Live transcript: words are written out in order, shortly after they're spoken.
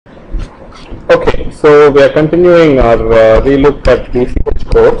Okay, so we are continuing our relook at BCH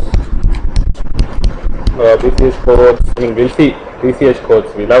codes. BCH codes, I mean, we'll see BCH codes.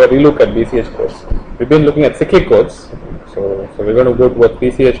 We'll have a relook at BCH codes. We've been looking at cyclic codes, so we're going to go towards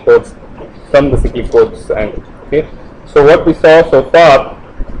BCH codes from the cyclic codes angle. Okay, so what we saw so far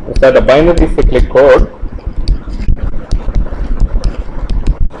is that a binary cyclic code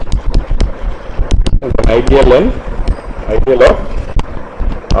is an ideal of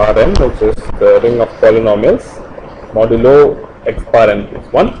Rn, which is the ring of polynomials modulo x bar n plus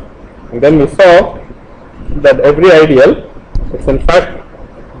 1. And then we saw that every ideal is in fact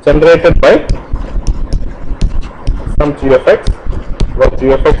generated by some g of x, where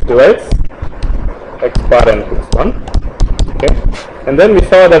g of x divides x bar n plus 1. Okay, and then we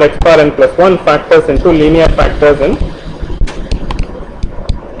saw that x bar n plus 1 factors into linear factors in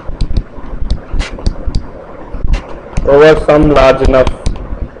over some large enough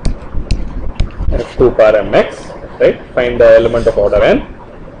f2 bar mx, right? Find the element of order n,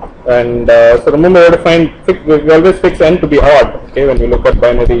 and so remember, we always fix n to be odd. Okay, when we look at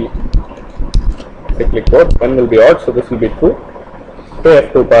binary cyclic code, n will be odd, so this will be true. Okay,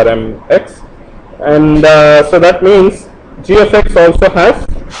 f2 bar mx, and so that means g of x also has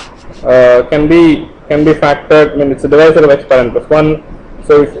can be factored. I mean, it's a divisor of x bar n plus 1.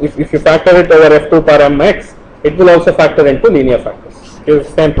 So if you factor it over f2 bar mx, it will also factor into linear factors. Okay, the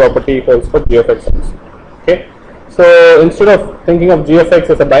same property holds for g of x also. Okay, so instead of thinking of g of x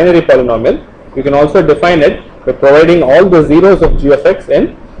as a binary polynomial, you can also define it by providing all the zeros of g of x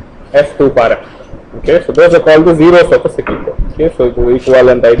in f2 bar m. Okay, so those are called the zeros of a cyclic code. Okay, so the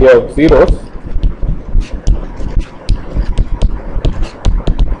equivalent idea of zeros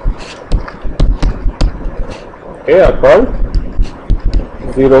are called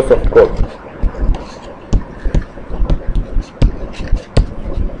zeros of code.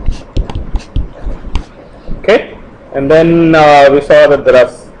 Okay, and then we saw that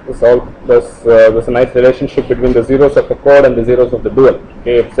there's a nice relationship between the zeros of the code and the zeros of the dual.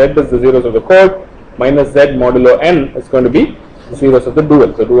 Okay, if z is the zeros of the code, minus z modulo n is going to be the zeros of the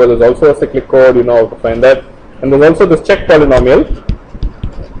dual. So dual is also a cyclic code. You know how to find that. And there's also this check polynomial,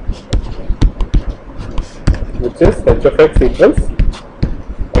 which is h of x equals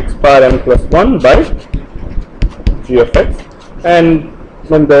x bar m plus 1 by g of x, and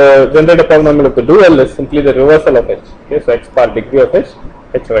when the generated polynomial of the dual is simply the reversal of h. Okay, so x bar degree of h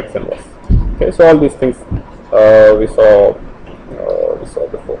of x inverse. Okay, so all these things we saw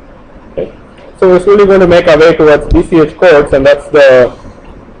before. Okay, so we're slowly going to make our way towards BCH codes, and that's the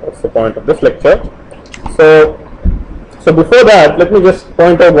point of this lecture. So before that, let me just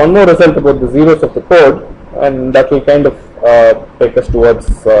point out one more result about the zeros of the code, and that will kind of take us towards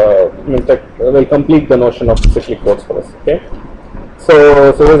will complete the notion of cyclic codes for us. Okay.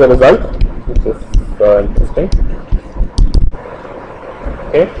 So here's a result, which is interesting.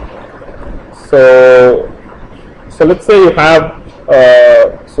 Okay, so let's say you have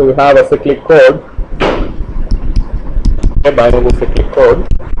a cyclic code, a binary cyclic code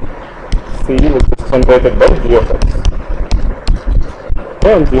C, which is generated by g of x.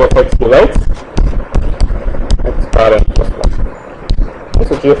 Okay, and g of x divides x bar n plus 1. Okay,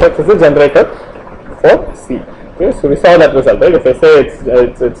 so g of x is the generator for C. Okay, so we saw that result, right? If I say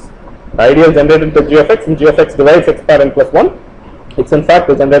it's ideal generated by g of x and g of x divides x bar n plus 1, it's in fact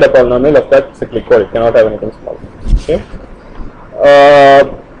the generator polynomial of that cyclic code. It cannot have anything small. Okay.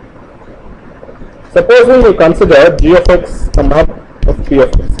 Supposing we consider g of x comma of p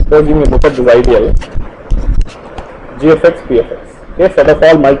of x. Supposing we look at this ideal g of x p of x. Okay, set of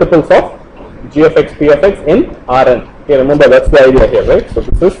all multiples of g of x p of x in Rn. Okay, remember that's the idea here, right? So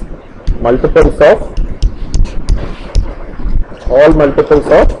this is multiples of all multiples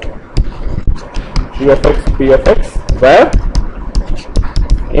of g of x p of x where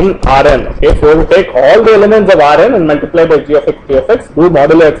in Rn. Okay, so we take all the elements of Rn and multiply by g of x p of x, do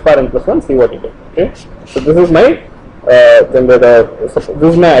modulo x bar n plus 1, see what you get. Okay, so this is my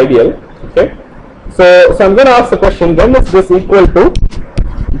this is my ideal. Okay, so I'm going to ask the question, when is this equal to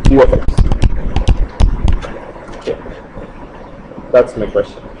g of x? Okay, that's my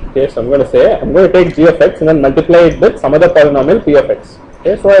question. Okay, so I'm going to take g of x and then multiply it with some other polynomial p of x.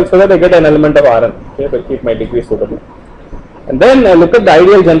 Okay, so that I get an element of Rn. Okay, so I'll keep my degree suitable. And then I look at the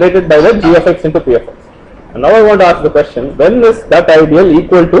ideal generated by the g of x into p of x. And now I want to ask the question, when is that ideal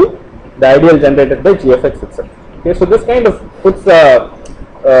equal to the ideal generated by g of x itself? Okay, so this kind of puts the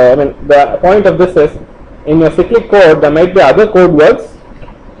point of this is, in your cyclic code there might be other code words,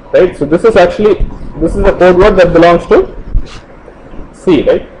 right? So this is a code word that belongs to C,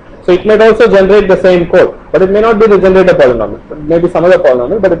 right? So it might also generate the same code, but it may not be the generator polynomial. It may be some other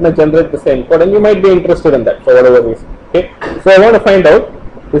polynomial, but it may generate the same code, and you might be interested in that for whatever reason. Okay. So I want to find out,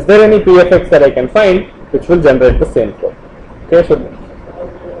 is there any PFX that I can find which will generate the same code? Okay. So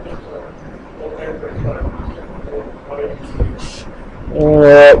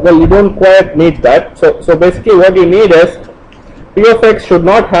well, you don't quite need that. So basically, what you need is P of x should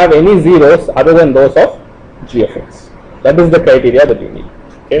not have any zeros other than those of G of x. That is the criteria that you need.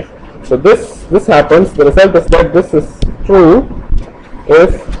 Okay. So this happens. The result is that this is true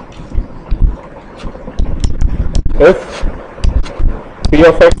if P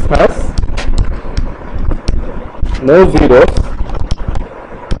of x has no zeros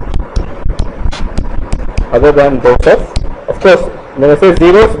other than those of course, when I say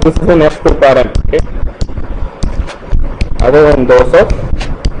zeros, this is an F2 parent, okay, other than those of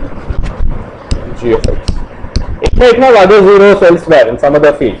G of x. It might have other zeros elsewhere in some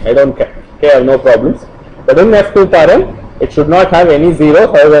other field, I don't care, okay, I have no problems, but in F2 parent, it should not have any zeros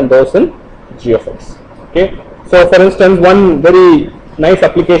other than those in G of x, okay. So for instance, one very nice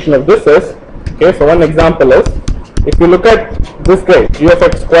application of this is, okay, so one example is, if you look at this guy, G of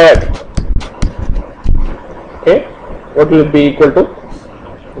x squared, okay, what will it be equal to?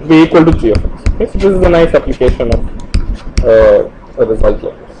 It will be equal to G of x. Okay, so this is a nice application of a result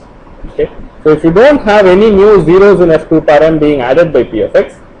like this. Okay, so if you don't have any new zeros in F2 parent being added by P of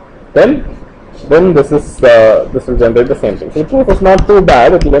x, then this will generate the same thing. So the proof is not too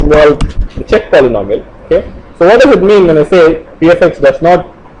bad. It will involve the check polynomial. Okay, so what does it mean when I say P of x does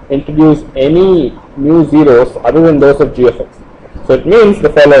not introduce any new zeros other than those of G of x? So it means the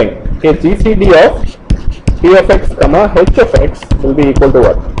following. Okay, GCD of P of x comma h of x will be equal to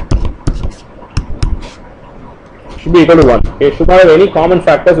what? Should be equal to 1. Okay, it should not have any common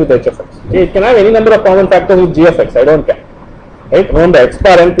factors with h of x. Okay, it can have any number of common factors with G of x, I don't care. Right? Remember, x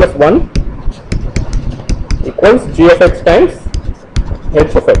bar n plus 1 equals G of x times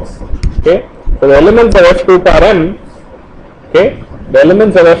h of x. Okay, so the elements of F2 par m, okay, the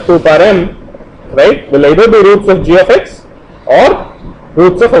elements of F2 par m, right, will either be roots of G of x or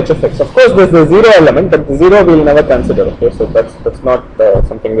roots of h of x. Of course, there is the zero element, but the zero we will never consider. Okay, so that's not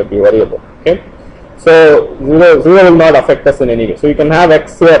something that we worry about. Okay, so zero will not affect us in any way. So you can have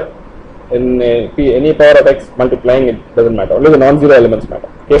x here in any power of x multiplying, it doesn't matter. Only the non-zero elements matter.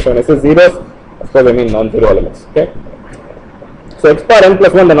 Okay, so when I say zeros, of course I mean non-zero elements. Okay, so x bar n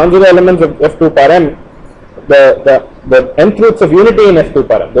plus 1, the non-zero elements of F2 par m, the nth roots of unity in F2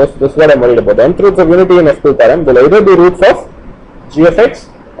 par m. This is what I'm worried about. The nth roots of unity in F2 par m will either be roots of G of x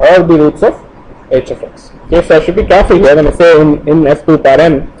or the roots of h of x. Okay, so I should be careful here when I say in F2 par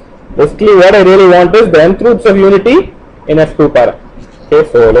m. Basically, what I really want is the nth roots of unity in F2 par m. Okay,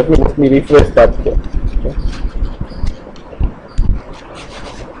 so let me rephrase that here. Okay.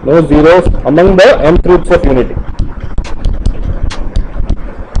 No zeros among the nth roots of unity.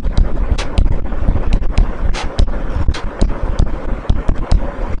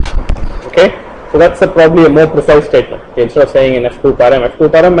 Okay. So that's probably a more precise statement. Okay, instead of saying in F2 par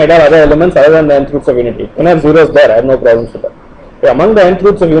m might have other elements other than the nth roots of unity. You can have zeros there, I have no problems with that. Okay, among the nth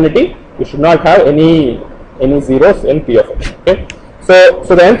roots of unity, you should not have any zeros in P of x. Okay,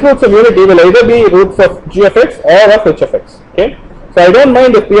 so the nth roots of unity will either be roots of G of x or of h of x. Okay, so I don't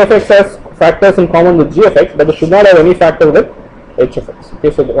mind if P of x has factors in common with G of x, but it should not have any factor with h of x. Okay,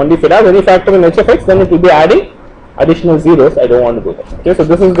 so only if it has any factor in h of x, then it will be adding additional zeros. I don't want to do that. Okay, so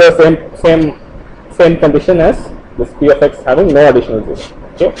this is the same condition as this P of x having no additional zeros.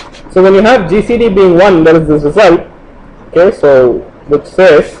 Okay, so when you have GCD being 1, there is this result. Okay, so which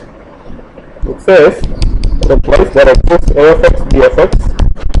says that implies that exists A of x B of x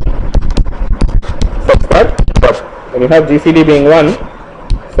such that when you have GCD being 1,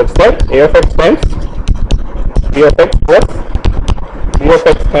 such that A of x times B of x plus B of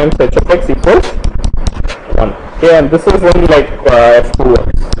x times h of x equals 1. Okay, and this is when like F2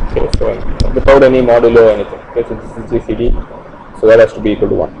 works. Okay, so without any modulo or anything. Okay, so this is GCD, so that has to be equal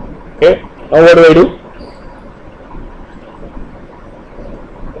to 1. Okay, now what do I do?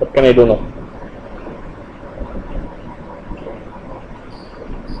 What can I do now?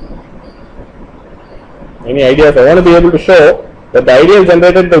 Any ideas? I want to be able to show that the ideal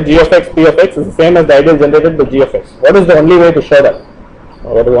generated by G of x, P of x is the same as the ideal generated by G of x. What is the only way to show that?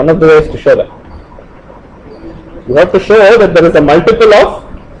 Or what is one of the ways to show that? You have to show that there is a multiple of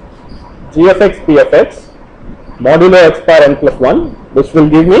G of x, P of x modulo x bar n plus 1, which will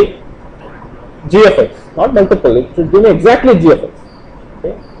give me G of x, not multiple, it should give me exactly G of x.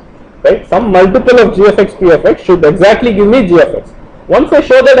 Okay, right? Some multiple of G of x, P of x should exactly give me G of x. Once I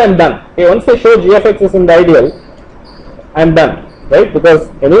show that, I am done. Okay, once I show G of x is in the ideal, I am done. right? Because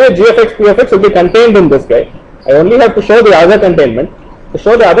anyway g of x, p of x will be contained in this guy. I only have to show the other containment. To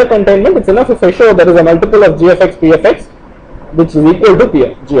show the other containment, it's enough if I show there is a multiple of g of x, p of x, which is equal to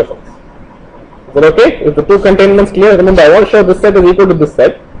g of x. Is that okay? If the two containments clear, remember I want to show this set is equal to this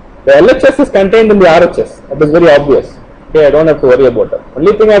set. The LHS is contained in the RHS. That is very obvious. Okay, I don't have to worry about that.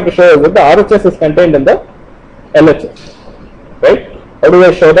 Only thing I have to show is that the RHS is contained in the LHS. Right? How do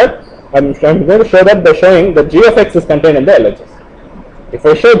I show that? I'm going to show that by showing that g of x is contained in the LHS. If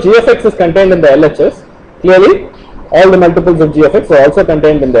I show g of x is contained in the LHS, clearly all the multiples of g of x are also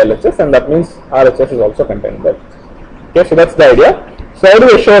contained in the LHS, and that means RHS is also contained in the LHS. Okay, so that's the idea. So how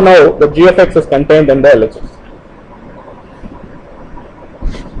do I show now that g of x is contained in the LHS?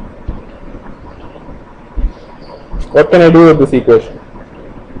 What can I do with this equation?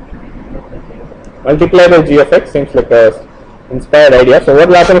 Multiply by g of x seems like a inspired idea. So what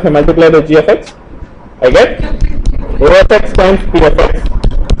will happen if I multiply by g of x? I get a of x times p of x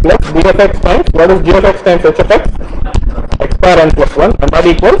plus b of x times, what is g of x times h of x? X bar n plus 1, and that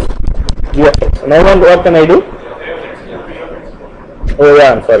equals g of x. Now what can I do? Oh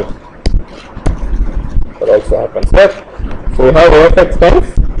yeah, I'm sorry. That also happens there. So we have a of x times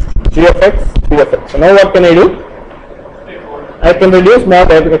g of x, p of x. So now what can I do? I can reduce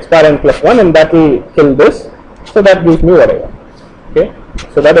mod x bar n plus 1, and that will kill this. So that gives me what I want. Okay,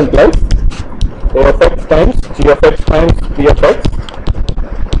 so that implies a of x times g of x times p of x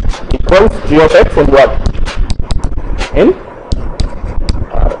equals g of x in what? In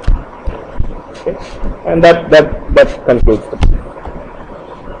R. Okay, and that concludes the proof.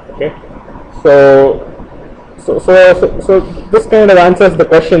 Okay, so this kind of answers the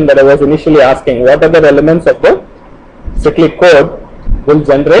question that I was initially asking: what other elements of the cyclic code will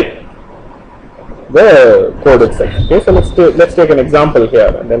generate the code itself? Okay, so let's take an example here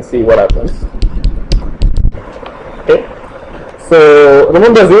and then see what happens. Okay, so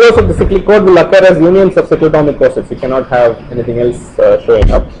remember, zeros of the cyclic code will occur as unions of cyclotomic cosets. You cannot have anything else showing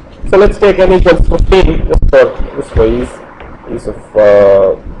up. So let's take n equals 15 just for ease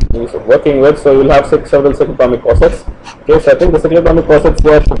of working with. So you'll have several cyclotomic cosets. Okay, so I think the cyclotomic cosets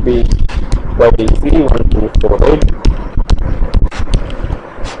there should be quite easy. 1, 2, 4, 8.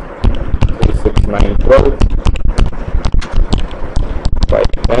 6, 9, 12, 5,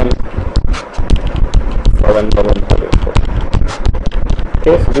 10, 7, 11, 34.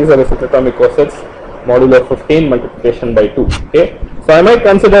 Okay, so these are the cyclotomic cosets, modulo 15 multiplication by 2. Okay, so I might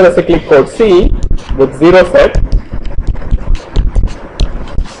consider a cyclic code C with 0 set.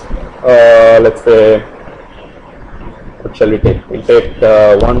 Let's say, what shall we take? We'll take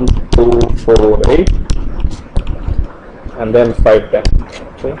 1, 2, 4, 8, and then 5, 10.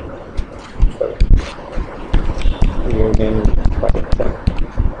 Okay. Union 5, 10.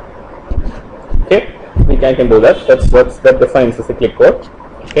 Okay, I can do that. That defines the cyclic code.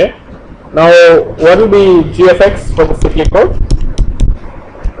 Okay. Now, what will be g of x for the cyclic code?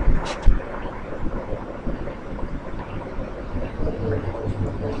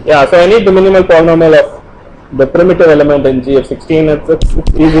 Yeah, so I need the minimal polynomial of the primitive element in g of 16. It's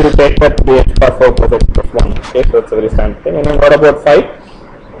easy to take that to be x bar 4 plus x plus 1. Okay, so it's a very standard thing. And then what about 5?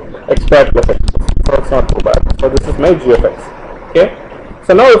 X squared plus x. So it's not too bad. So this is my g of x. Okay.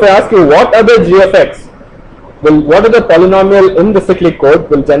 So now if I ask you what other g of x what other polynomial in the cyclic code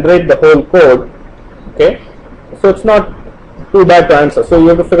will generate the whole code? Okay. So it's not too bad to answer. So you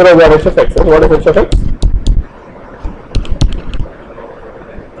have to figure out what h of x is. What is h of x?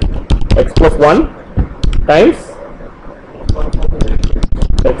 X plus 1 times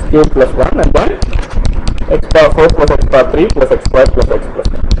x cubed plus 1, and then x bar 4 plus x bar 3 plus x squared plus x plus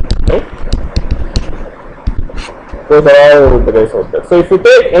 1. Right? Those are all the guys out there. So if you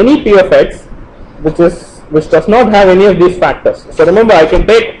take any p of x which does not have any of these factors. So remember, I can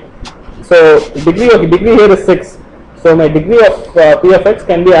take, so degree here is 6. So my degree of p of x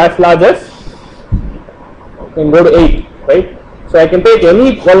can be as large as, can go to 8, right? So I can take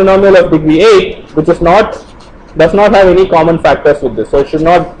any polynomial of degree 8 which does not have any common factors with this. So it should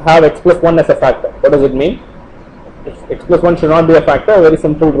not have x plus 1 as a factor. What does it mean? If x plus 1 should not be a factor, a very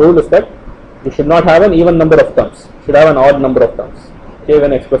simple rule is that you should not have an even number of terms. You should have an odd number of terms. Okay,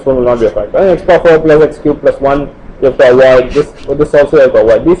 when x plus 1 will not be a factor. And x power 4 plus x cubed plus 1, you have to avoid this. This also you have to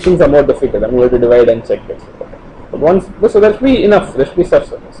avoid. These things are more difficult. I mean, you have to divide and check it. But once, so there should be enough. There should be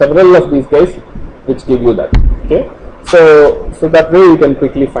several of these guys which give you that. Okay. So that way you can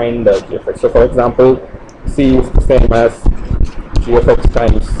quickly find g of x. So for example, C is the same as g of x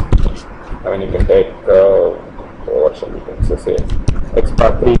times, I mean you can take, what shall we take, so say x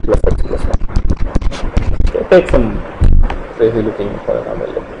bar 3 plus x plus 1. Okay, take some crazy looking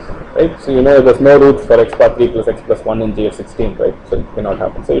polynomial like this. right? So you know there's no roots for x power 3 plus x plus 1 in GF16, right? So it cannot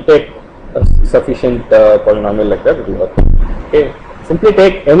happen. So you take a sufficient polynomial like that, it will work. Okay, simply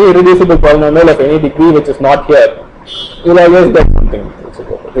take any irreducible polynomial of any degree which is not here. You will always get something which is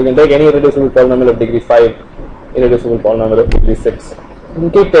okay. You can take any irreducible polynomial of degree 5, irreducible polynomial of degree 6. You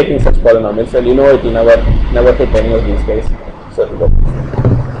can keep taking such polynomials, and you know it will never hit any of these guys. So it will go.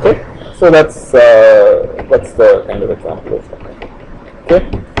 Okay, so that's the kind of example of that. Okay.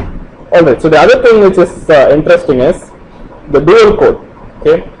 Alright, so the other thing which is interesting is the dual code.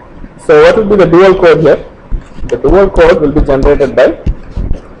 Okay, so what will be the dual code here? The dual code will be generated by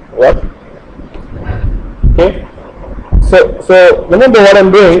what? Okay, so remember what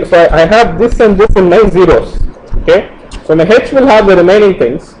I'm doing. So I have this and this in my zeros. Okay, so my h will have the remaining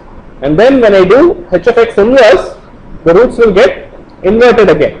things, and then when I do h of x inverse, the roots will get inverted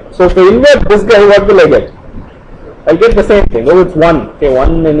again. So if I invert this guy, what will I get? I'll get the same thing. Oh, it's 1. Okay,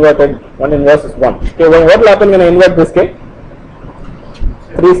 1 inverted, 1 inverse is 1. Okay, what will happen when I invert this guy?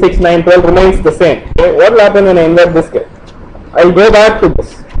 3, 6, 9, 12 remains the same. Okay, what will happen when I invert this guy? I'll go back to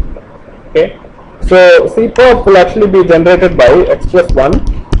this. Okay, so CPOP will actually be generated by x plus 1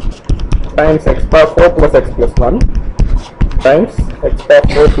 times x power 4 plus x plus 1 times x power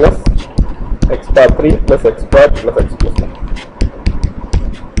 4 plus x power 3 plus x power plus x plus 1.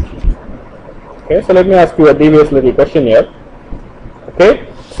 Okay, so let me ask you a devious little question here. Okay,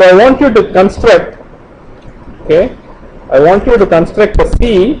 so I want you to construct. Okay, I want you to construct a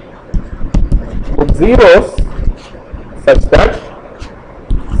C with zeros such that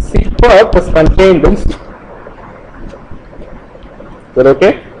C perp is contained in C. Is that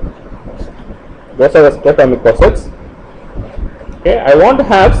okay? Those are the stoichiometric cosets. Okay, I want to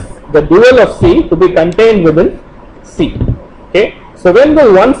have the dual of C to be contained within C. Okay, so when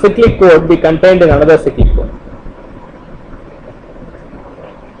will one cyclic code be contained in another cyclic code?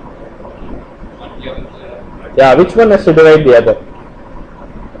 Yeah, which one has to divide the other?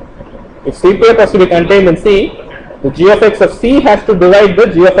 If C perp has to be contained in C, the g of x of C has to divide the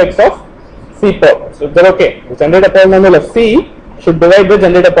g of x of C perp. So they're okay. The generator polynomial of C should divide the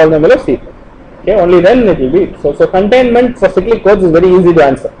generator polynomial of C perp. Okay, only then it will be. So containment for cyclic codes is very easy to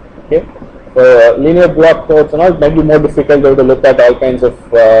answer. Okay, for linear block codes and all, it might be more difficult to look at all kinds of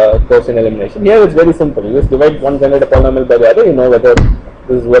Gaussian elimination. Here it's very simple. You just divide one generator polynomial by the other, you know whether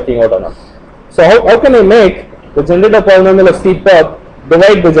this is working out or not. So how can I make the generator polynomial of C perp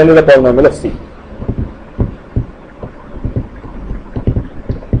divide the generator polynomial of C?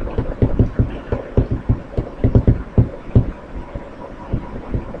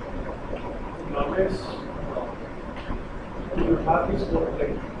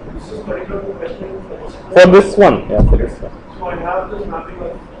 For this one, yeah, for this one. So I have this mapping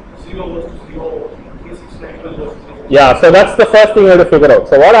of 0 versus 0, 3, 6, 9, 12 versus 0. Yeah, so that's the first thing you have to figure out.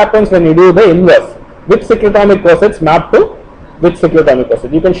 So what happens when you do the inverse? Which cyclotomic cosets map to which cyclotomic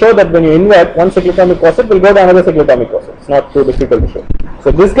coset? You can show that when you invert, one cyclotomic coset will go to another cyclotomic coset. It's not too difficult to show.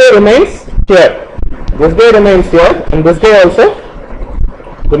 So this guy remains here, this guy remains here, and this guy also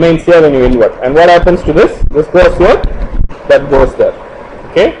remains here when you invert. And what happens to this? This goes here, that goes there.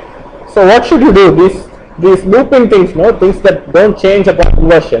 Okay. So what should you do? These looping things, things that don't change upon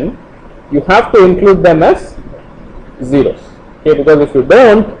inversion, you have to include them as zeros. Okay, because if you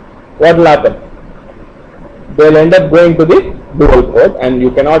don't, what will happen? They'll end up going to the dual code, and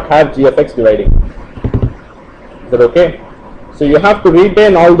you cannot have g of x dividing. Is that okay? So you have to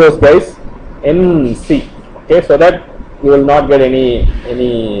retain all those guys in C. Okay, so that you will not get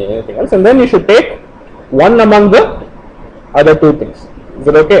anything else, and then you should take one among the other two things. Is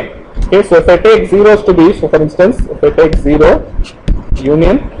it okay? Okay, so if I take zeros to be, so for instance, if I take 0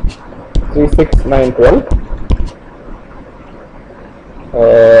 union 3, 6, 9, 12,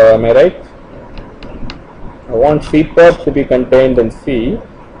 am I right? I want C perp to be contained in C.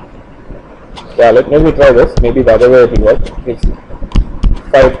 Yeah, let me try this. Maybe the other way it will work. It's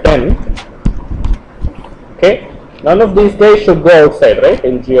 5, 10. Okay, none of these guys should go outside, right?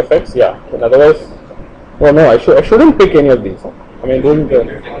 In g of x, yeah. And otherwise, oh no, I shouldn't pick any of these. Huh? I mean,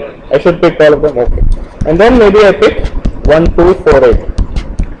 I should pick all of them. Okay, and then maybe I pick 1, 2, 4, 8.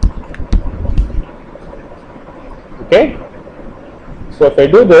 Okay, so if I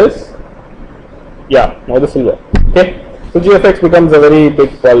do this, yeah, now this will work. Okay, so g of x becomes a very big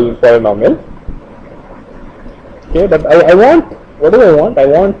polynomial. Okay, but I want, what do I want? I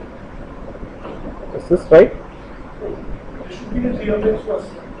want, is this right? It should be the g of x for C.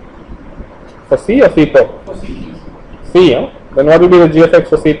 For C or C perp? For C. C, huh? Then what will be the g of x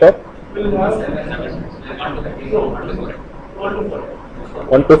for C perp? We'll have 1 to 4.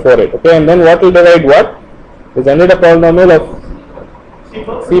 1, 2, 4, 8. Okay, and then what will divide what? The generator polynomial of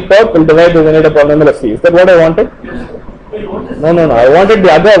C perp will divide the generator polynomial of C. Is that what I wanted? No. I wanted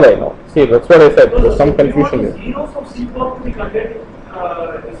the other way. No. See, that's what I said. There's some confusion here. Zeros of C perp to be contained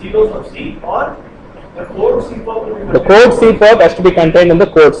in zeros of C, or the code C perp to be contained. The code C perp has to be contained in the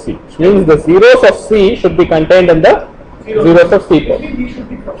code C, which means the zeros of C should be contained in the zeros of C perp.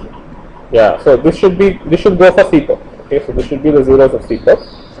 Yeah, so this should go for C perp. Okay, so this should be the zeros of C perp,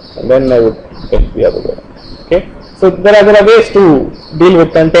 and then I would take the other way. Okay, so there are ways to deal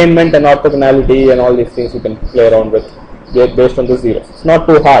with containment and orthogonality and all these things you can play around with based on the zeros. It's not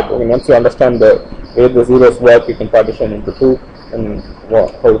too hard. I mean, once you understand the way the zeros work, you can partition into two, and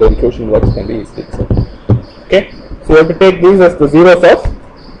how the inclusion works can be easily explained. Okay, so you have to take these as the zeros of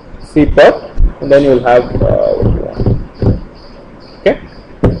C perp, and then you will have what you want. Okay,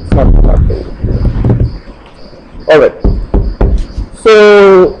 it's not too hard. All right.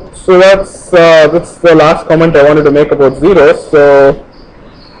 So that's the last comment I wanted to make about zeros. So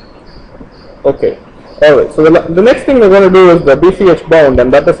okay. Alright, so the next thing we're going to do is the BCH bound,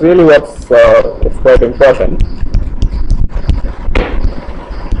 and that is really what's quite important.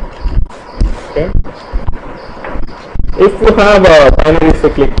 Okay. If you have a binary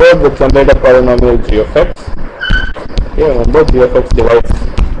cyclic code with generator polynomial g of x, okay, remember g of x divides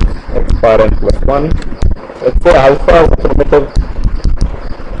x power n plus 1. Let's say alpha is a primitive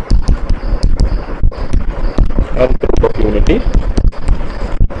nth root of unity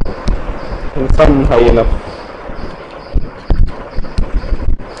in some high enough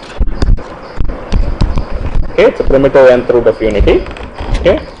okay, it's a primitive nth root of unity.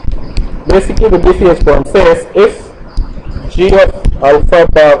 Okay, basically the BCH bound says if g of alpha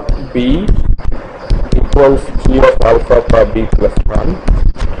power b equals g of alpha power b plus 1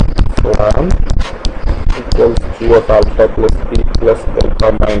 so on equals g of alpha plus b plus delta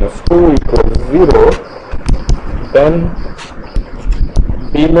minus 2 equals 0, then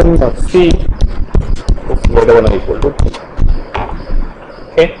b-min of C is greater than or equal to 2.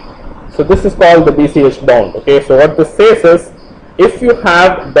 Okay, so this is called the BCH bound. Okay, so what this says is if you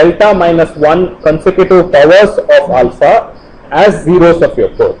have delta minus 1 consecutive powers of alpha as zeros of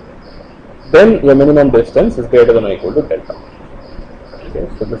your code, then your minimum distance is greater than or equal to delta. Okay,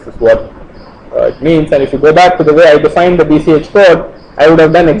 so this is what it means, and if you go back to the way I defined the BCH code, I would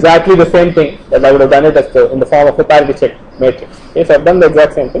have done exactly the same thing, that I would have done it as in the form of a parity check matrix. Okay, so I've done the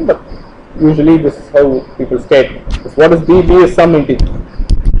exact same thing, but usually this is how people state this. What is B? B is some integer.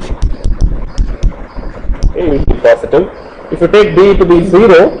 Okay, usually positive. If you take B to be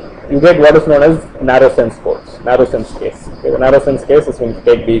 0, you get what is known as narrow sense codes, narrow sense case. Okay, the narrow sense case is when you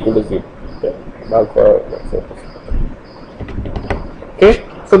take B equal to 0. Okay, okay,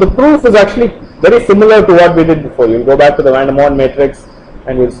 so the proof is actually very similar to what we did before. You'll go back to the Van der Moen matrix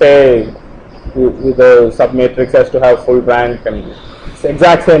and you'll say the submatrix has to have full rank, and it's the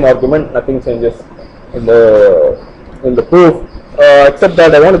exact same argument, nothing changes in the proof, except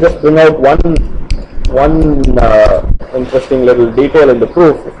that I want to just bring out one interesting little detail in the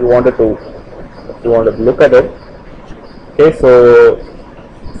proof if you wanted to look at it. Okay, so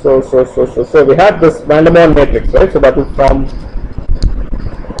we had this Van der Moen matrix, right? So that will form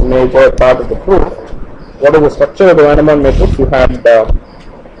a major part of the proof. What is the structure of the Van der Moen matrix? You had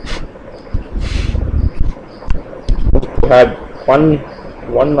one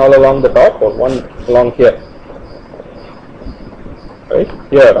all along the top, or one along here, right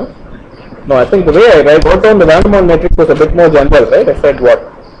here. Huh? No, I think the way I wrote down the Van der Moen matrix was a bit more general, right? I said what?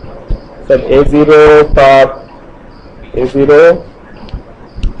 I said A0 power A0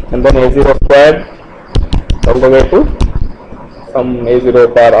 and then A0 squared all the way to some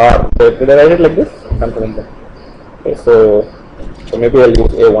A0 power R. Did I write it like this? Can't remember. Okay, so maybe I'll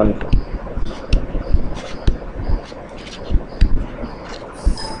use A1.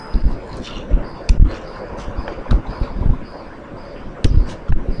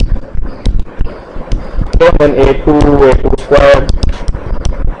 Then A2 squared,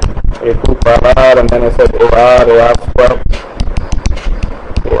 A2 power R, and then I said AR squared,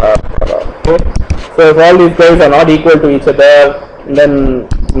 AR power R. Okay. So if all these guys are not equal to each other, then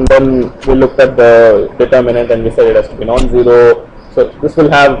we looked at the determinant and we said it has to be non-zero. So this will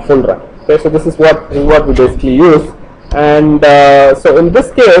have full rank. Okay, so this is what we basically use. And so in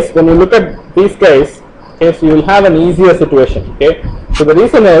this case, when you look at these guys, okay, so you will have an easier situation. Okay, so the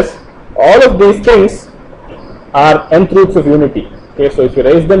reason is all of these things are nth roots of unity. Okay, so if you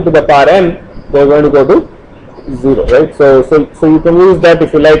raise them to the power n, they are going to go to 0, right? So you can use that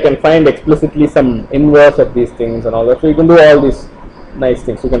if you like and find explicitly some inverse of these things and all that. So you can do all these nice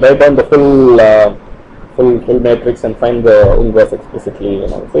things. You can write down the full matrix and find the inverse explicitly.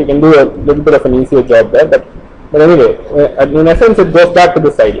 So you can do a little bit of an easier job there. But But anyway, in essence, it goes back to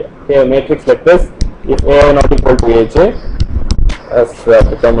this idea. Okay, a matrix like this, if A not equal to Aj as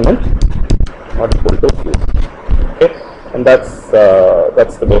determinant not equal to Q. Okay, and that's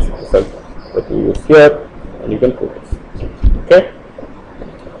the basic result that we use here, and you can prove this. Okay,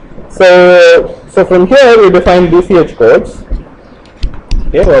 so from here we define BCH codes.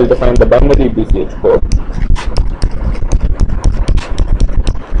 Here I'll define the binary BCH code.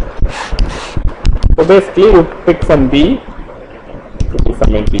 So basically you pick some B to be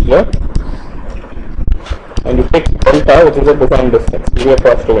some integer, and you pick delta, which is a design distance, to be a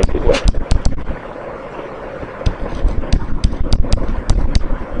positive integer.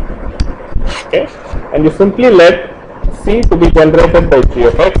 Okay, and you simply let C to be generated by G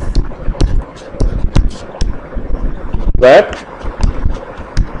of X, where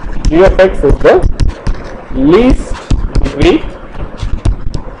G of X is the least degree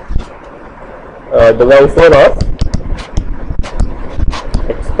divisor of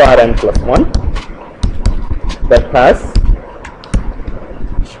x bar n plus 1 that has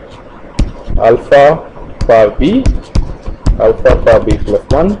alpha bar b plus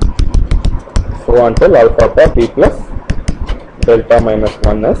 1, so on till alpha bar b plus delta minus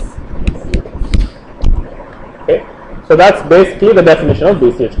 1 is 0. Okay, so that's basically the definition of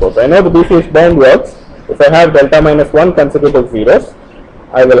BCH code. I know the BCH bound works. If I have delta minus 1 consecutive zeros,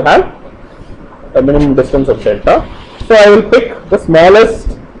 I will have a minimum distance of delta. So I will pick the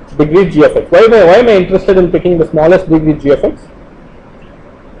smallest degree g of x. Why am I interested in picking the smallest degree g of x?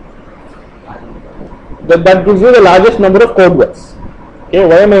 That gives you the largest number of code words. Okay,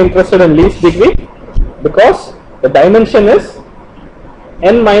 why am I interested in least degree? Because the dimension is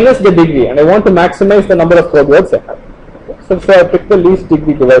n minus the degree, and I want to maximize the number of code words I have. Okay, so I pick the least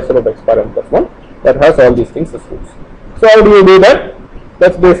degree divisor of x bar n plus 1 that has all these things as roots. So how do you do that?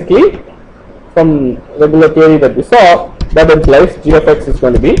 That's basically from regular theory that we saw, that implies g of x is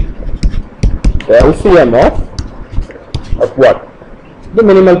going to be the LCM of what? The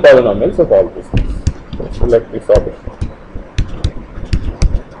minimal polynomials of all these things. So like we saw before.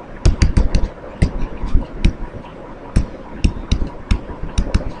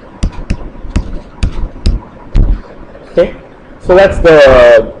 Okay, so that's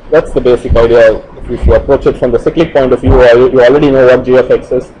the basic idea. If you approach it from the cyclic point of view, you already know what g of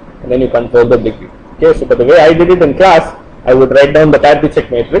x is, and then you control the degree. Okay, so but the way I did it in class, I would write down the parity check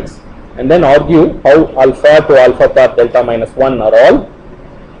matrix and then argue how alpha to alpha par delta minus 1 are all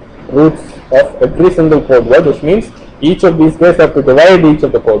roots of every single code word, which means each of these guys have to divide each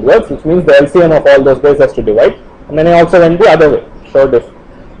of the code words, which means the LCM of all those guys has to divide. And then I also went the other way, showed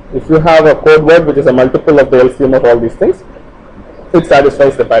if you have a code word which is a multiple of the LCM of all these things, it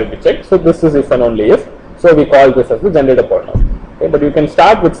satisfies the parity check. So this is if and only if. So we call this as the generator polynomial. Okay, but you can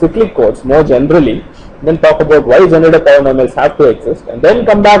start with cyclic codes more generally, then talk about why generator polynomials have to exist, and then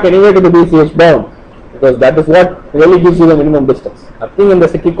come back anyway to the BCH bound, because that is what really gives you the minimum distance. Nothing in the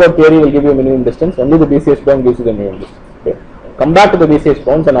cyclic code theory will give you a minimum distance, only the BCH bound gives you the minimum distance. Okay, come back to the BCH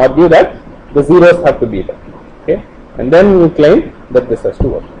bounds and argue that the zeros have to be there. Okay, and then you claim that this has to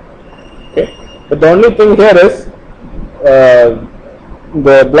work. Okay, but the only thing here is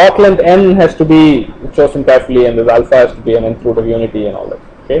the block length n has to be chosen carefully, and the alpha has to be an nth root of unity and all that.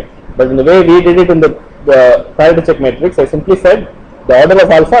 Okay, but in the way we did it in the parity check matrix, I simply said the order of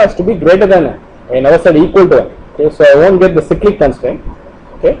alpha has to be greater than n. I never said equal to n. Okay, so I won't get the cyclic constraint.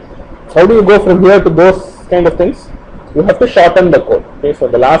 Okay, so how do you go from here to those kind of things? You have to shorten the code. Okay, so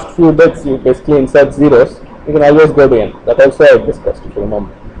the last few bits you basically insert zeros. You can always go to n. That also I discussed, if you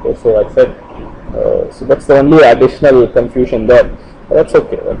remember. Okay, so I said so that's the only additional confusion there. That's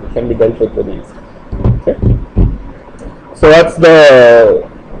okay. That can be dealt with very easily. Okay, so that's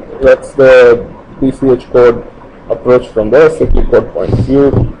the BCH code approach from the cyclic code point of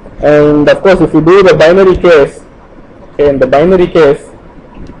view. And of course, if you do the binary case, okay, in the binary case,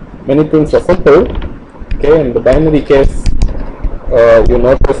 many things are simple. Okay, in the binary case, you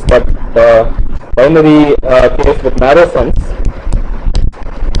notice that the binary case with narrow sense,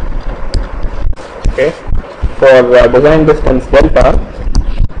 okay, for design distance delta,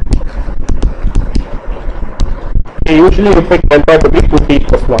 usually you pick delta to be 2t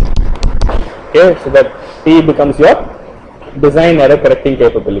plus 1. Okay, so that t becomes your design error correcting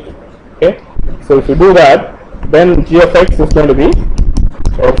capability. Okay, so if you do that, then g of x is going to be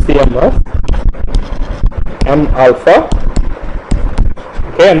LCM of m alpha.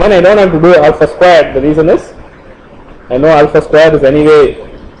 Okay, and then I don't have to do alpha squared. The reason is I know alpha squared is anyway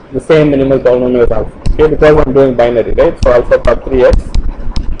the same minimal polynomial as alpha. Okay, because I'm doing binary, right? So alpha par 3x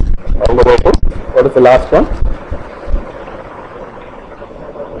all the way to what is the last one?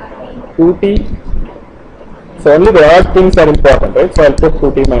 2t. So only the odd things are important, right? So I'll put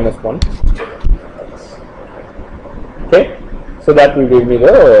 2t minus 1. Okay, so that will give me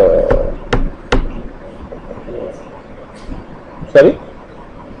the sorry.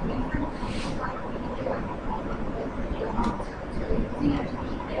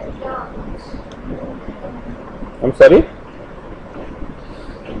 I'm sorry.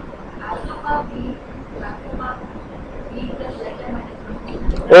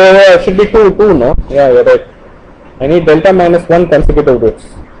 Oh, yeah, it should be 2, no? Yeah, you're right. I need delta minus 1 consecutive roots.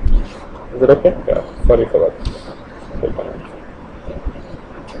 Is it okay? Yeah, sorry for that.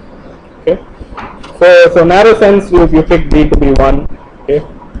 Okay. So narrow sense, you pick D to be 1, okay?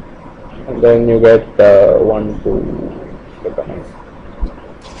 And then you get 1, 2, delta minus.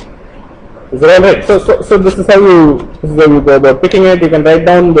 Is that alright? So this is how you go about picking it. You can write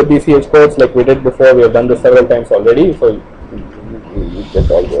down the BCH codes like we did before. We have done this several times already. So you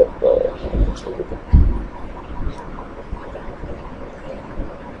get all the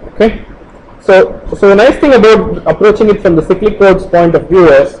okay. So the nice thing about approaching it from the cyclic codes point of view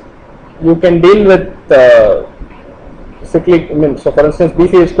is you can deal with cyclic. I mean, so for instance,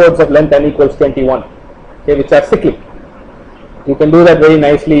 BCH codes of length n equals 21, okay, which are cyclic. You can do that very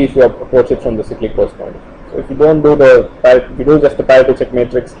nicely if you approach it from the cyclic codes point of view. So if you don't do if you do just the parity check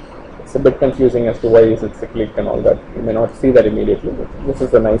matrix, it's a bit confusing as to why is it cyclic and all that. You may not see that immediately, but this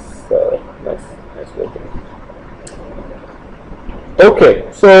is a nice way to do it. Okay,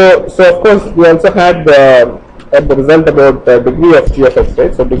 so of course we also had the result about degree of g of x,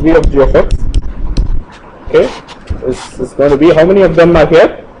 right? So degree of g of x, okay, is going to be, how many of them are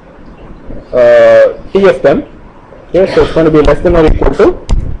here? T of them. Okay, so it's going to be less than or equal to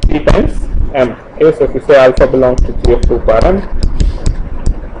t times m. Okay, so if you say alpha belongs to g of 2 power m,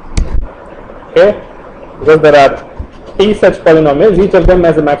 okay, because there are t such polynomials, each of them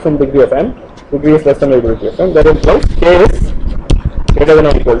has a maximum degree of m. Degree is less than or equal to g of m. That implies k is greater than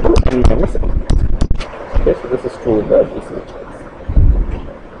or equal to n minus m. Okay, so this is true with the BCH.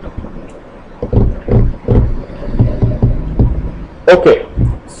 Okay,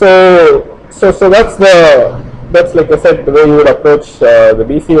 so that's like I said, the way you would approach the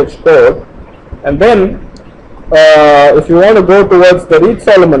BCH code. And then if you want to go towards the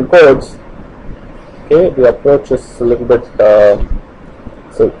Reed-Solomon codes, okay, the approach is a little bit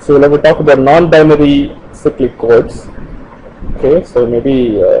so we'll have to talk about non-binary cyclic codes. Okay, so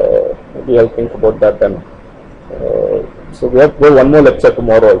maybe I'll think about that then. So we have one more lecture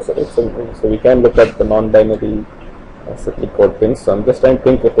tomorrow also, right? So we can look at the non-binary cyclic code things. So I'm just trying to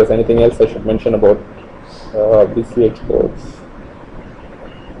think if there's anything else I should mention about BCH codes.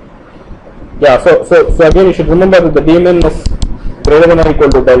 Yeah, so again you should remember that the dmin is greater than or equal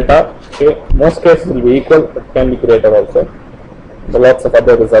to delta. Okay, most cases will be equal, but can be greater also. There are lots of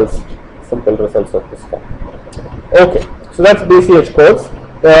other results, simple results of this form. Okay, so that's BCH codes.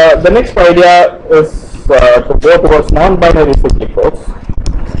 The next idea is to go towards non-binary cyclic codes.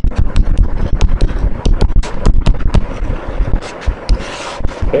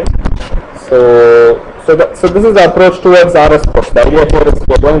 Okay, so this is the approach towards RS codes. The idea here is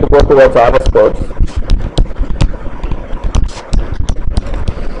we're going to go towards RS codes.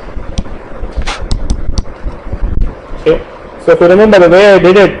 Okay, so if you remember the way I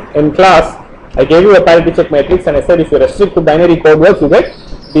did it in class, I gave you a parity check matrix and I said if you restrict to binary code words, you get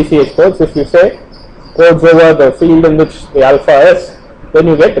BCH codes. If you say codes over the field in which the alpha is, then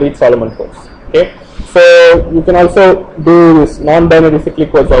you get Reed-Solomon codes. Okay, so you can also do this non-binary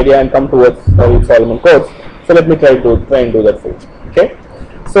cyclic codes idea and come towards Reed-Solomon codes. So let me try and do that for you. Okay,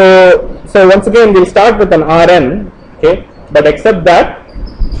 so once again we'll start with an Rn. Okay, but except that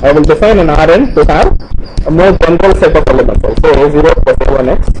I will define an Rn to have a more general set of elements. I'll say a0 plus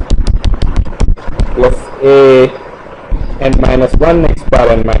a1x plus a n minus 1 x bar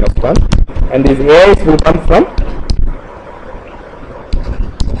n minus 1, and these ai's will come from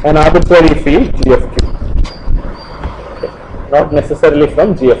an arbitrary field g of q. Okay, not necessarily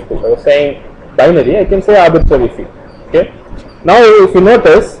from g of q. I was saying binary, I can say arbitrary field. Okay, now if you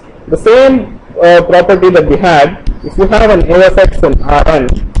notice the same property that we had, if you have an a of x in Rn,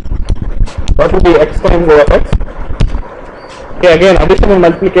 what will be x times a of x? Okay, again addition and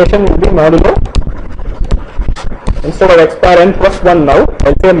multiplication will be modulo. Instead of x bar n plus 1 now,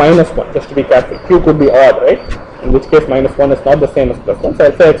 I'll say minus 1 just to be careful. Q could be odd, right? In which case minus 1 is not the same as plus 1. So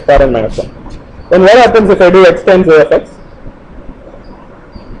I'll say x bar n minus 1. Then what happens if I do x times a of x?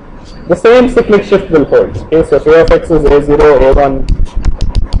 The same cyclic shift will hold. Okay, so if a of x is a0, a1,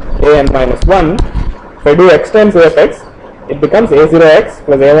 a n minus 1, if I do x times a of x, it becomes a0x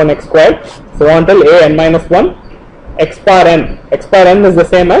plus a1x squared, so on till a n minus 1 x bar n. X bar n is the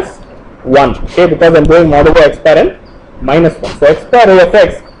same as 1, okay, because I'm doing modulo x bar n minus 1. So x bar a of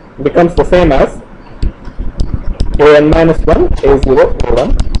x becomes the same as a n minus 1, a0,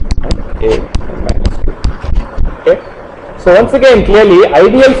 a1, and a n minus 2. Okay. So once again, clearly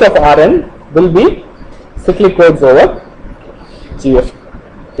ideals of Rn will be cyclic codes over Gf.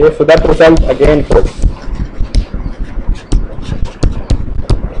 Okay, so that result again holds.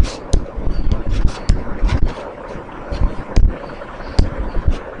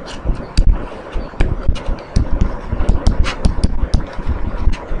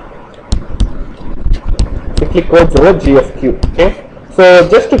 Cyclic codes over GFQ. Okay. So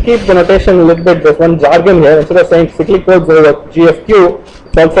just to keep the notation a little bit, there's one jargon here. Instead of saying cyclic codes over GFQ,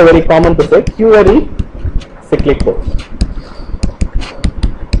 it's also very common to say query cyclic codes.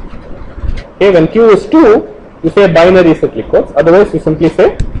 Okay, when Q is 2, you say binary cyclic codes. Otherwise, you simply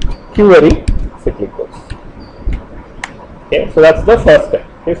say query cyclic codes. Okay, so that's the first step.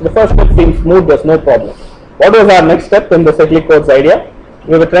 Okay, so the first step seems smooth. There's no problem. What was our next step in the cyclic codes idea?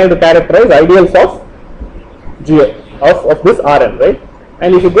 We were trying to characterize ideals of this Rn, right?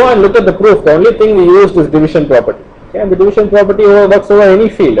 And if you go and look at the proof, the only thing we used is division property. Okay, and the division property works over any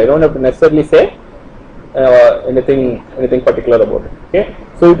field. I don't have to necessarily say anything particular about it. Okay,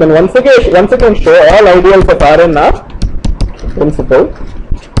 so you can once again show all ideals of Rn are principal.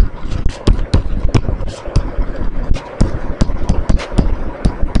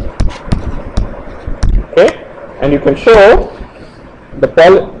 Okay, and you can show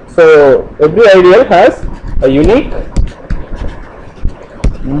so every ideal has a unique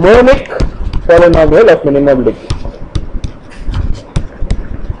monic polynomial of minimum degree.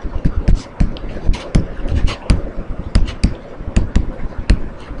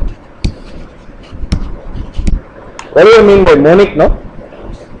 What do you mean by monic, no?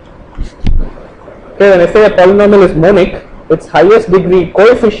 Okay, when I say a polynomial is monic, its highest degree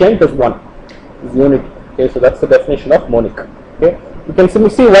coefficient is 1, is unity. Okay, so that's the definition of monic. Okay, you can simply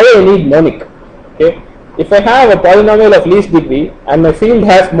see why I need monic. Okay, if I have a polynomial of least degree and my field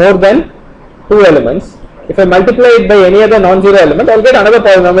has more than 2 elements, if I multiply it by any other non-zero element, I'll get another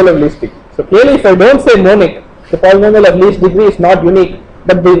polynomial of least degree. So clearly, if I don't say monic, the polynomial of least degree is not unique,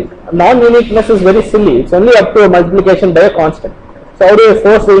 but the non-uniqueness is very silly. It's only up to a multiplication by a constant. So how do I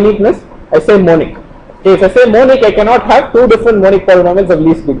force the uniqueness? I say monic. Okay, if I say monic, I cannot have 2 different monic polynomials of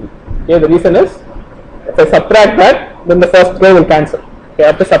least degree. Okay, the reason is, if I subtract that, then the first guy will cancel. Okay, I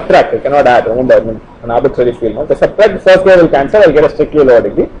have to subtract, I cannot add. Remember, I'm in an arbitrary field. Now, if I subtract, the first guy will cancel, I'll get a strictly lower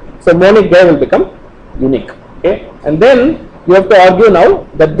degree. So monic guy will become unique. Okay, and then you have to argue now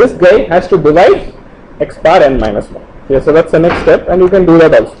that this guy has to divide x bar n minus 1. Okay, so that's the next step, and you can do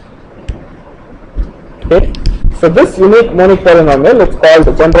that also. Okay, so this unique monic polynomial, it's called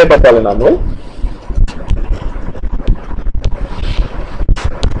the generator polynomial.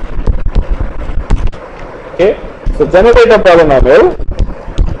 Okay, so generator polynomial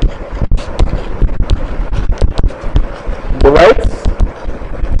divides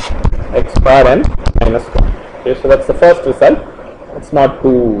x bar n minus 1. Okay, so that's the first result. It's not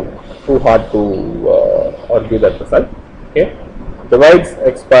too hard to argue that result. Okay, divides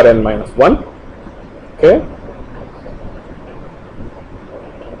x bar n minus 1. Okay,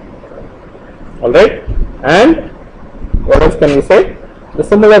 all right, and what else can we say? The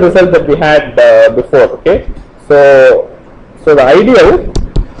similar result that we had before. Okay, so the ideal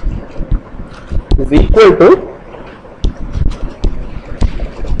is equal to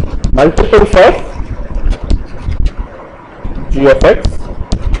multiples of g of x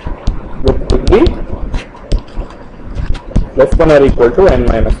with degree less than or equal to n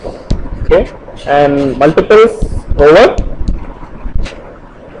minus 1. Okay, and multiples over.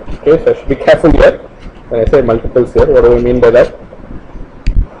 Okay, so I should be careful here when I say multiples here. What do we mean by that?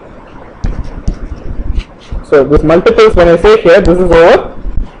 So this multiples, when I say here, this is over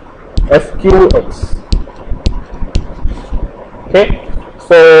SQX. Okay,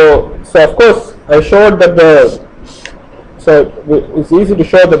 so of course I showed that it's easy to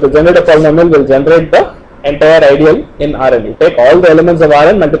show that the generator polynomial will generate the entire ideal in Rn. You take all the elements of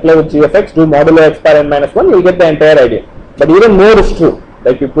Rn, multiply with g of x, do modulo x bar n minus 1, you will get the entire ideal. But even more is true,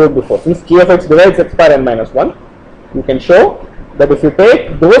 like we proved before. Since g of x divides x bar n minus 1, you can show that if you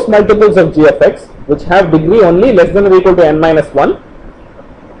take those multiples of g of x which have degree only less than or equal to n minus 1,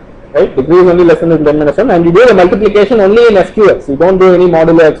 right, degree is only less than or equal to n minus 1, and you do the multiplication only in SQX, you don't do any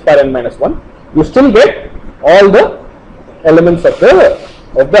modulo x bar n minus 1, you still get all the elements of the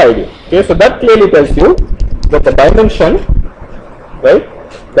ideal. Okay, so that clearly tells you that the dimension, right,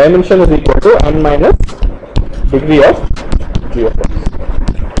 dimension is equal to n minus degree of g of x.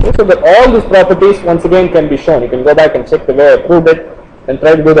 Okay, so that all these properties once again can be shown. You can go back and check the way I proved it. and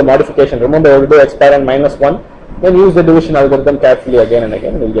try to do the modification. Remember, you do x bar n minus 1, then use the division algorithm carefully again and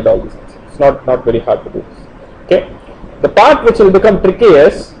again, and you'll get all these things. It's not very hard to do this. Okay. The part which will become tricky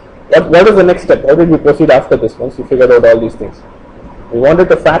is what is the next step? How did we proceed after this once you figured out all these things? We wanted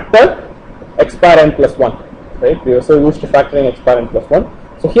to factor x bar n plus 1, right? We were so used to factoring x bar n plus 1.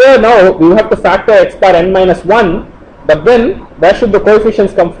 So here now we have to factor x bar n minus 1, but then where should the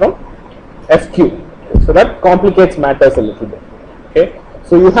coefficients come from? Sq. So that complicates matters a little bit. Okay.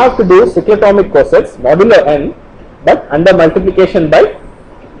 So you have to do cyclotomic cosets modulo n, but under multiplication by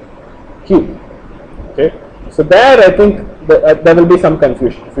q. Okay. So there I think there will be some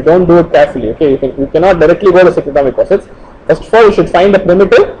confusion if you don't do it carefully. Okay, you cannot directly go to cyclotomic cosets. First of all, you should find the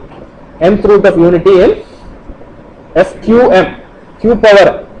primitive nth root of unity in SQM, q power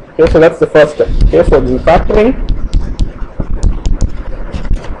m. Okay, so that's the first step. Okay, so the factoring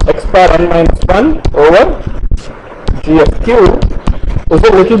x bar n minus 1 over g of q is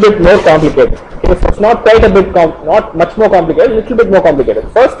a little bit more complicated. Okay, so it's not quite a bit, not much more complicated, a little bit more complicated.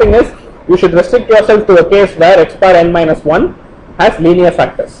 First thing is, you should restrict yourself to a case where x bar n minus 1 has linear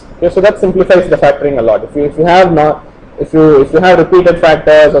factors. Okay, so that simplifies the factoring a lot. If you have repeated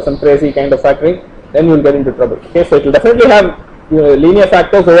factors or some crazy kind of factoring, then you will get into trouble. Okay, so it will definitely have linear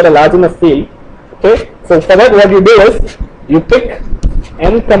factors over a large enough field. Okay, so for that what you do is you pick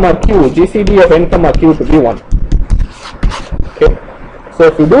n comma q, GCD of n comma q to be 1. Okay, so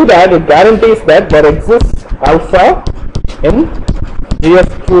if you do that, it guarantees that there exists alpha in g of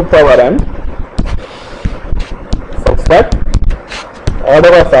q power m such that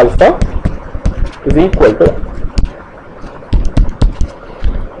order of alpha is equal to m.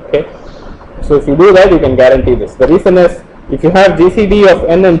 Okay, so if you do that, you can guarantee this. The reason is, if you have GCD of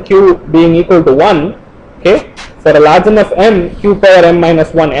n and q being equal to 1, okay, for a large enough m, q power m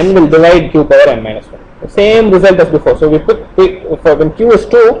minus 1, n will divide q power m minus 1. The same result as before. So we pick for when q is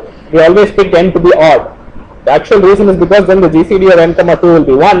 2, we always pick n to be odd. The actual reason is because then the GCD of n comma 2 will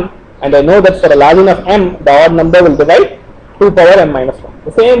be 1, and I know that for a large enough m, the odd number will divide 2 power m minus 1.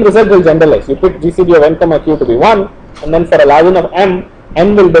 The same result will generalize. You pick GCD of n comma q to be 1, and then for a large enough m,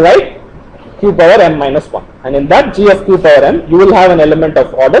 n will divide q power m minus 1. And in that g of q power m, you will have an element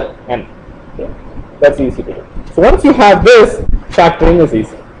of order n. Okay. That's easy to do. So once you have this, factoring is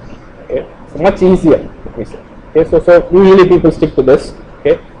easy. Okay. So much easier, let me say. Okay. So usually people stick to this.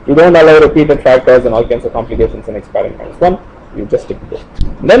 Okay. You don't allow repeated factors and all kinds of complications in x bar n minus 1. You just stick to this.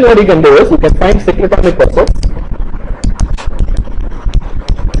 Then what you can do is you can find cyclotomic cosets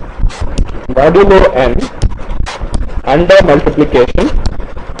modulo n under multiplication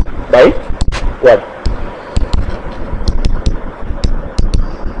by what?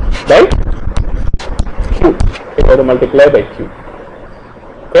 By q. You have to multiply by q.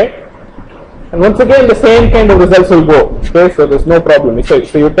 Okay. And once again, the same kind of results will go. Okay, so there's no problem. So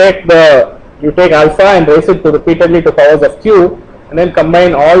you take alpha and raise it to repeatedly to powers of q, and then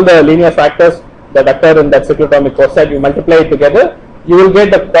combine all the linear factors that occur in that cyclotomic coset. You multiply it together, you will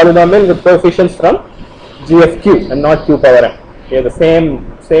get a polynomial with coefficients from g of q and not q power m. Okay, the same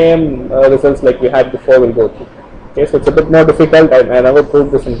results like we had before will go through. Okay, so it's a bit more difficult. I never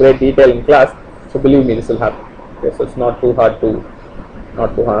proved this in great detail in class, so believe me, this will happen. Okay, so it's not too hard to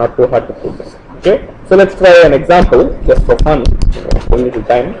prove this. Okay, so let's try an example just for fun. A little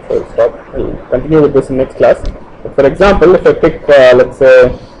time, so we'll stop. We'll continue with this in next class. So for example, if I pick, let's say,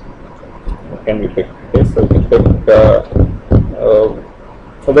 what can we pick? Okay, so we can pick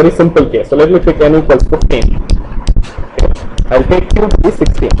a very simple case. So let me pick n equals 15. Okay, I'll take q to be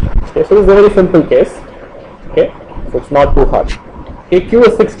 16. Okay, so this is a very simple case. Okay, so it's not too hard. Okay, q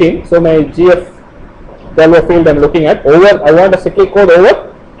is 16. So my GF Galois field I'm looking at over, I want a cyclic code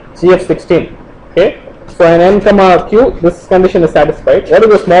over GF 16. Okay, so in n comma q, this condition is satisfied. What is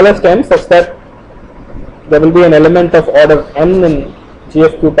the smallest n such that there will be an element of order n in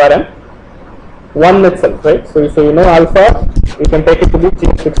GF q power m? 1 itself, right? So you know alpha, you can take it to be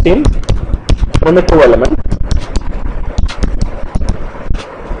GF 16 primitive element.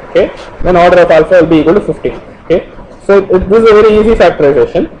 Okay, then order of alpha will be equal to 15. Okay, so this is a very easy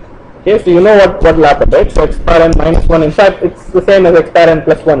factorization. Okay, so you know what will happen, right? So x bar n minus 1, in fact, it's the same as x bar n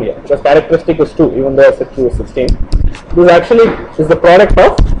plus 1 here, because characteristic is 2, even though I said q is 16. This actually is the product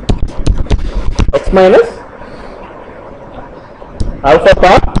of x minus alpha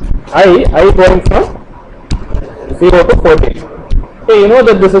part I going from 0 to 14. Okay, you know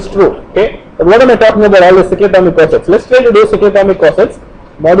that this is true. Okay, but what am I talking about? All the cyclotomic cosets. Let's try to do cyclotomic cosets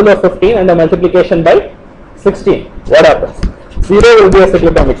modulo 15 and a multiplication by 16. What happens? 0 will be a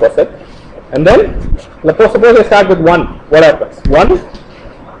cyclotomic coset, and then suppose I start with 1. What happens? 1,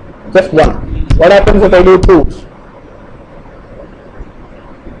 just 1. What happens if I do 2?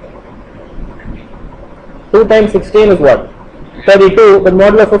 2 times 16 is what? 32, but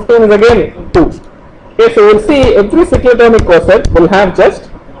modulo 15 is again 2. Okay, so we'll see every cyclotomic coset will have just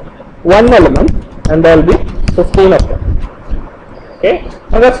one element and there will be 15 of them. Okay,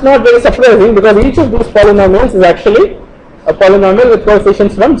 and that's not very surprising because each of these polynomials is actually a polynomial with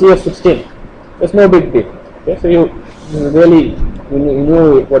coefficients from G of 16. It's no big deal. Okay, so you really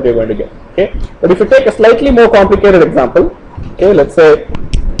knew what you're going to get. Okay, but if you take a slightly more complicated example, okay, let's say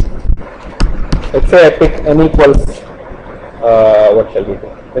I pick n equals what shall we do?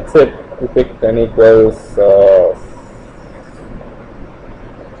 Let's say we pick n equals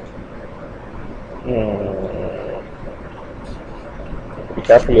be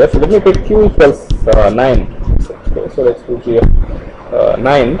careful here. So let me pick q equals 9. Okay, so let's do g of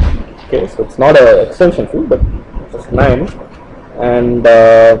 9. Okay, so it's not an extension field, but it's 9, and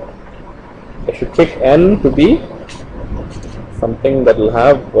I should pick n to be something that will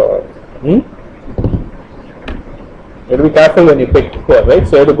have. You have to be careful when you pick here, right?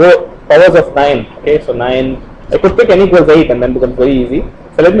 So you have to go powers of 9. Okay, so 9. I could pick n equals 8 and then becomes very easy.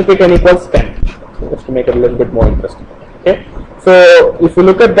 So let me pick n equals 10, just to make it a little bit more interesting. Okay, so if you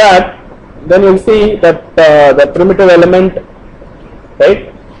look at that, then you'll see that the primitive element,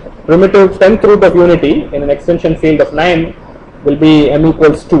 right, primitive 10th root of unity in an extension field of 9 will be m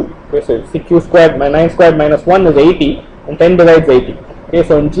equals 2. Okay, so see q squared 9 squared minus 1 is 80 and 10 divides 80. Okay,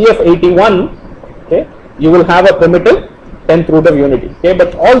 so in G of 81, okay, you will have a primitive 10th root of unity. Okay,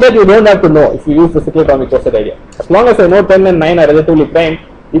 but all that you don't have to know if you use the cyclotomic coset idea. As long as I know 10 and 9 are relatively prime,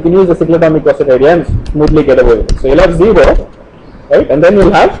 you can use the cyclotomic coset idea and smoothly get away with it. So you'll have 0, right, and then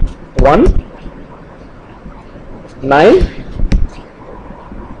you'll have 1, 9.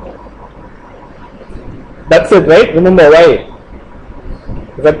 That's it, right? Remember why?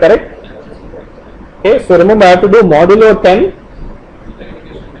 Is that correct? Okay, so remember I have to do modulo 10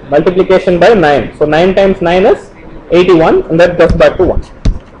 multiplication by 9. So 9 times 9 is 81 and that goes back to 1.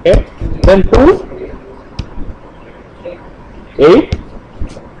 Okay, then 2, 8.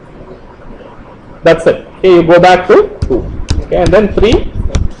 That's it. Okay, you go back to 2. Okay, and then 3.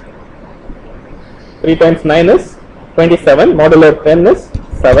 3 times 9 is 27. Modulo 10 is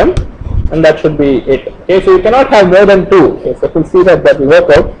 7. And that should be it. Okay, so you cannot have more than 2. Okay, so we'll see that will work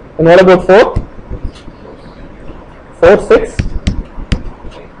out. And what about 4? 4, 6,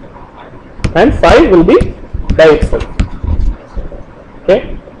 and 5 will be by itself.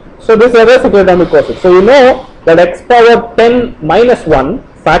 Okay, so this is a cyclotomic coset. So you know that x power 10 minus 1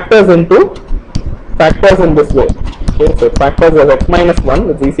 factors in this way. Okay, so it factors as x minus 1.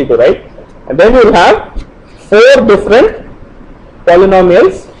 It's easy to write. And then you will have 4 different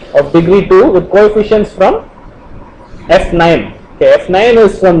polynomials of degree 2 with coefficients from f9. Okay, f9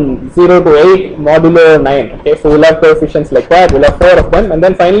 is from 0 to 8 modulo 9. Okay, so we'll have coefficients like that. We'll have 4 of them, and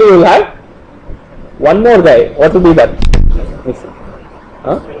then finally we'll have one more guy. What will be that? Let me see.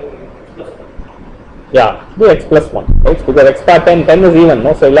 Yeah, do x plus 1. Right? Because x power 10 is even.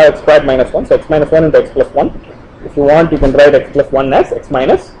 No, so you'll have x squared minus 1. So x minus 1 into x plus 1. If you want, you can write x plus 1 as x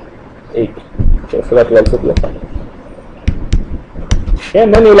minus 8. Okay, so that will also be a fun. Okay,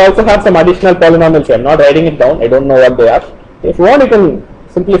 and then you will also have some additional polynomials here. I am not writing it down. I don't know what they are. If you want, you can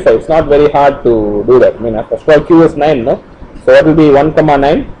simplify. It's not very hard to do that. I mean, first of all, q is 9, no? So what will be 1,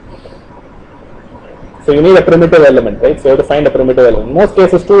 9? So you need a primitive element, right? So you have to find a primitive element. In most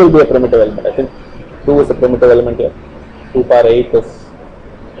cases, 2 will be a primitive element. I think 2 is a primitive element here. 2 power 8 is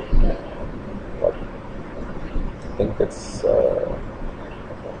what? I think it's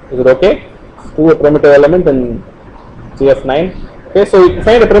is it okay? 2 a primitive element in GF9. Okay, so you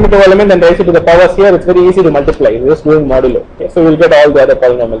find a primitive element and raise it to the powers here. It's very easy to multiply. You're just doing modulo. Okay, so you'll get all the other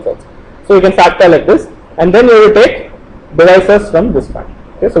polynomials also. So you can factor like this, and then you will take divisors from this fact.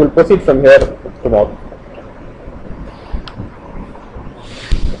 Okay, so we'll proceed from here tomorrow.